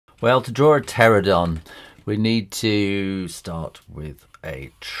Well, to draw a pterodon, we need to start with a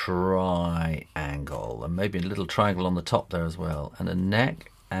triangle, and maybe a little triangle on the top there as well, and a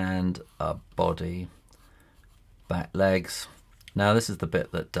neck and a body, back legs. Now this is the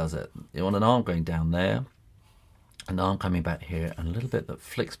bit that does it. You want an arm going down there, an arm coming back here, and a little bit that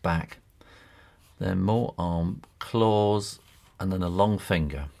flicks back, then more arm, claws, and then a long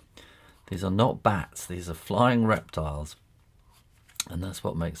finger. These are not bats, these are flying reptiles, and that's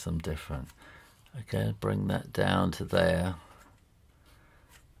what makes them different. Okay, bring that down to there,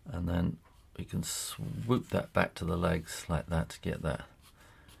 and then we can swoop that back to the legs like that to get that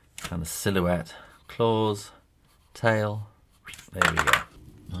kind of silhouette. Claws, tail, there we go.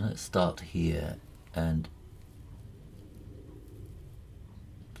 Well, let's start here and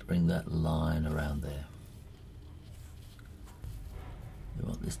bring that line around there. We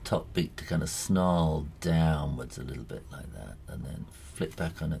want this top beak to kind of snarl downwards a little bit like that, and then flip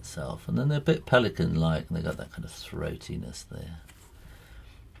back on itself. And then they're a bit pelican-like, and they got that kind of throatiness there.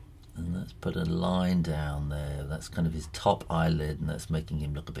 And let's put a line down there. That's kind of his top eyelid, and that's making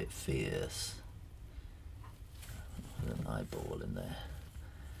him look a bit fierce. Put an eyeball in there.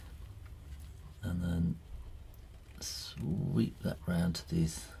 And then sweep that round to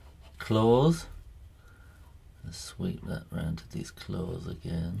these claws. And sweep that round to these claws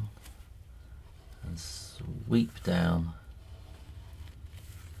again, and sweep down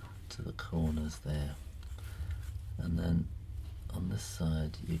to the corners there. And then on this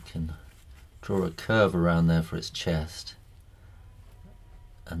side you can draw a curve around there for its chest,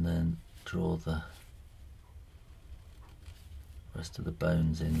 and then draw the rest of the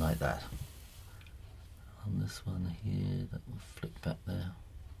bones in like that. On this one here, that will flick back there.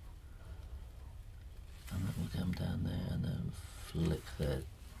 And that will come down there and then flick there.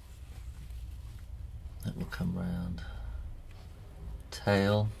 That will come round.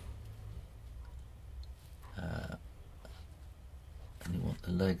 Tail. And you want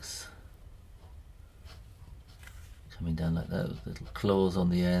the legs coming down like that with little claws on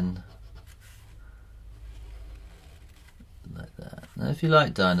the end. Like that. Now if you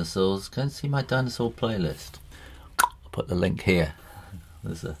like dinosaurs, go and see my dinosaur playlist. I'll put the link here.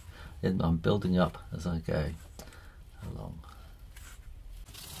 There's a I'm building up as I go along.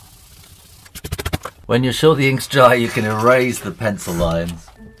 When you're sure the ink's dry, you can erase the pencil lines.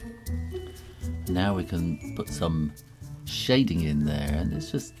 Now we can put some shading in there, and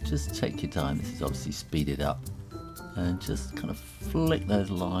it's just take your time. This is obviously speeded up, and just kind of flick those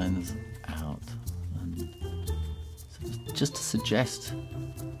lines out, and just to suggest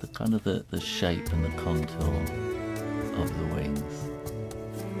the kind of the shape and the contour of the wings.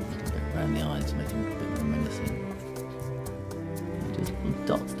 Around the eyes, making it a bit more menacing. Just put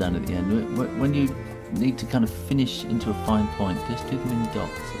dots down at the end. When you need to kind of finish into a fine point, just do them in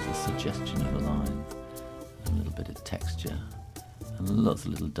dots as a suggestion of a line. A little bit of texture. And lots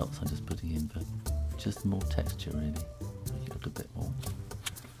of little dots I'm just putting in, but just more texture really. Make it look a bit more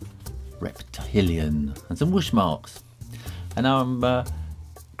reptilian. And some whoosh marks. And now I'm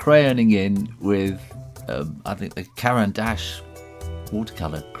crayoning in with, I think, the Caran d'Ache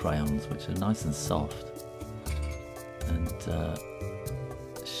watercolour crayons, which are nice and soft, and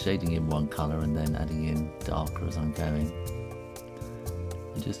shading in one colour and then adding in darker as I'm going,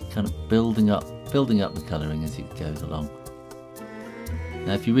 and just kind of building up the colouring as it goes along.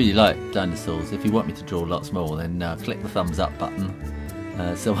 Now if you really like dinosaurs, if you want me to draw lots more, then click the thumbs up button,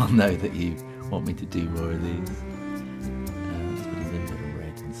 so I'll know that you want me to do more of these. Just put a little bit of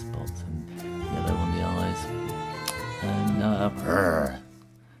red and spots and yellow on the eyes. And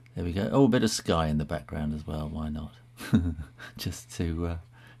there we go. Oh, a bit of sky in the background as well. Why not? Just to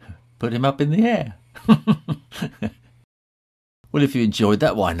put him up in the air. Well, if you enjoyed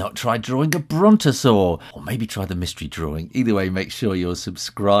that, why not try drawing a brontosaur? Or maybe try the mystery drawing. Either way, make sure you're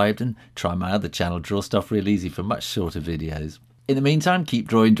subscribed, and try my other channel, Draw Stuff Real Easy, for much shorter videos. In the meantime, keep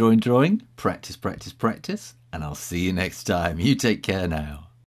drawing. Practice, practice, practice. And I'll see you next time. You take care now.